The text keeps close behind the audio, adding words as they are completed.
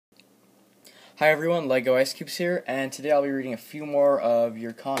Hi everyone, Lego Icecubes here, and today I'll be reading a few more of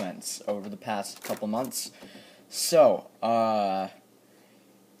your comments over the past couple months. So, let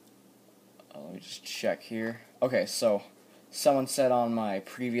me just check here. Okay, so, someone said on my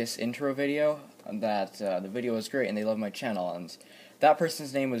previous intro video that the video was great and they love my channel, and that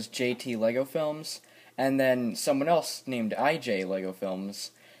person's name was JT Lego Films, and then someone else named IJ Lego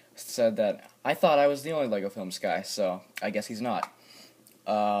Films said that I thought I was the only Lego Films guy, so I guess he's not.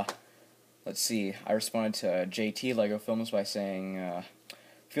 Let's see, I responded to JT Lego Films by saying,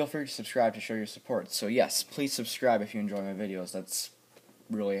 feel free to subscribe to show your support. So yes, please subscribe if you enjoy my videos, that's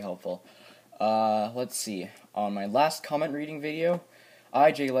really helpful. Let's see, on my last comment reading video,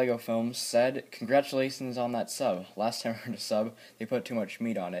 IJ Lego Films said, congratulations on that sub. Last time I heard a sub, they put too much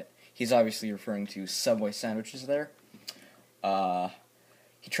meat on it. He's obviously referring to Subway sandwiches there.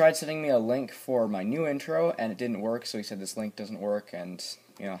 He tried sending me a link for my new intro, and it didn't work, so he said this link doesn't work, and,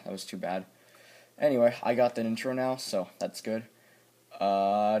 you know, that was too bad. Anyway, I got that intro now, so that's good.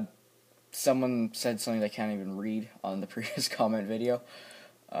 Someone said something I can't even read on the previous comment video.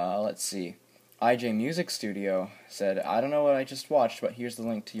 Let's see. IJ Music Studio said, I don't know what I just watched, but here's the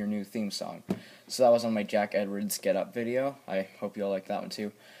link to your new theme song. So that was on my Jack Edwards Get Up video. I hope you all like that one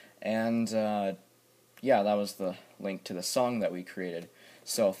too. And, yeah, that was the link to the song that we created.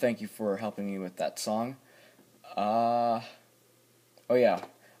 So thank you for helping me with that song. Oh yeah,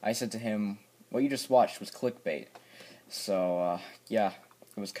 I said to him, what you just watched was clickbait. So, yeah,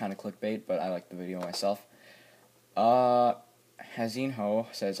 it was kind of clickbait, but I liked the video myself. Hazinho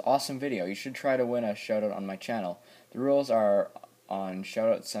says, awesome video. You should try to win a shoutout on my channel. The rules are on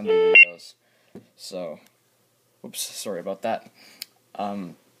shoutout Sunday videos. So, whoops, sorry about that.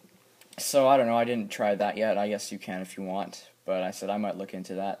 So, I don't know, I didn't try that yet. I guess you can if you want. But I said I might look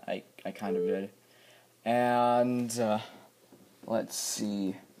into that. I kind of did. And, let's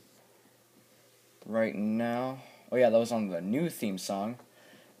see. Right now, oh yeah, that was on the new theme song,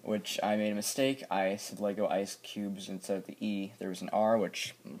 which I made a mistake. I said Lego Icecubes instead of the E. There was an R,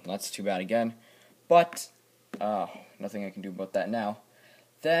 which, that's too bad again. But, nothing I can do about that now.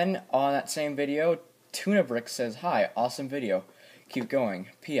 Then, on that same video, Tuna Brick says, hi, awesome video. Keep going.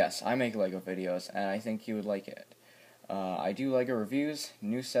 P.S. I make Lego videos, and I think you would like it. I do Lego reviews,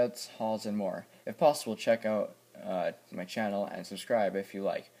 new sets, hauls, and more. If possible, check out my channel and subscribe if you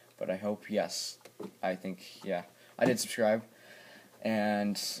like. But I hope, yes, I think, yeah, I did subscribe.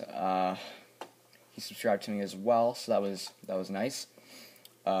 And he subscribed to me as well, so that was nice.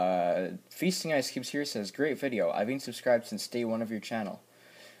 Feasting Icecubes here says, great video. I've been subscribed since day one of your channel.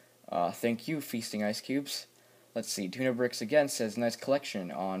 Thank you, Feasting Icecubes. Let's see, Tuna Bricks again says, nice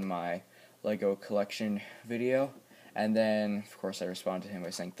collection on my Lego collection video. And then, of course, I responded to him by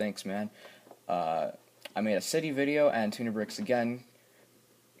saying, thanks, man. I made a city video, and Tuna Bricks again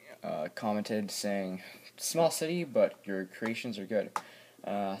commented saying, small city, but your creations are good.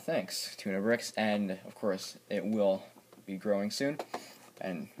 Thanks, Tuna Bricks. And, of course, it will be growing soon.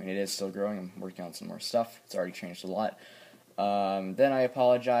 And it is still growing. I'm working on some more stuff. It's already changed a lot. Then I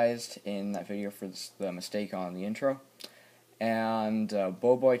apologized in that video for the mistake on the intro. And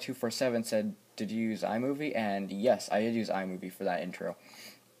Boboy247 said, did you use iMovie? And yes, I did use iMovie for that intro.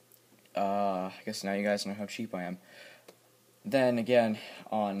 I guess now you guys know how cheap I am. Then again,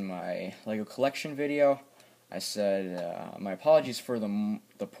 on my Lego collection video, I said, my apologies for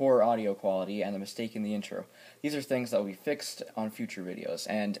the poor audio quality and the mistake in the intro. These are things that will be fixed on future videos,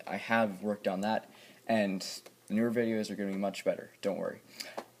 and I have worked on that, and the newer videos are going to be much better, don't worry.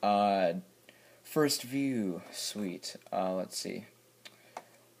 First view, sweet. Let's see.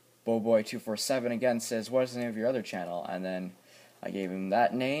 Boboy247 again says, what is the name of your other channel? And then I gave him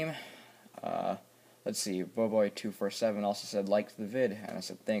that name. Let's see, Boboy247 also said, liked the vid, and I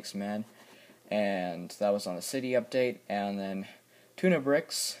said, thanks, man. And that was on the city update. And then Tuna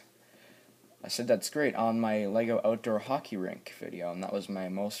Bricks, I said, that's great, on my Lego outdoor hockey rink video, and that was my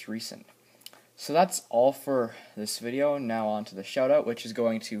most recent. So that's all for this video. Now on to the shoutout, which is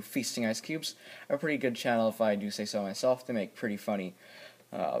going to Feasting Icecubes, a pretty good channel if I do say so myself. They make pretty funny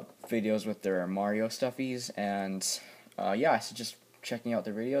videos with their Mario stuffies, and yeah, I suggest checking out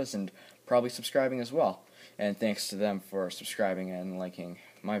their videos and probably subscribing as well. And thanks to them for subscribing and liking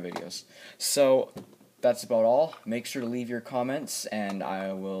my videos. So that's about all. Make sure to leave your comments, and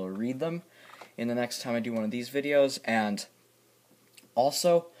I will read them in the next time I do one of these videos. And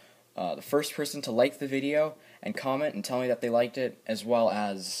also, the first person to like the video and comment and tell me that they liked it, as well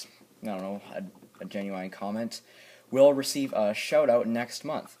as, I don't know, a genuine comment, will receive a shout out next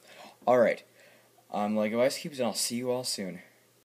month. Alright, I'm Lego Icecubes, and I'll see you all soon.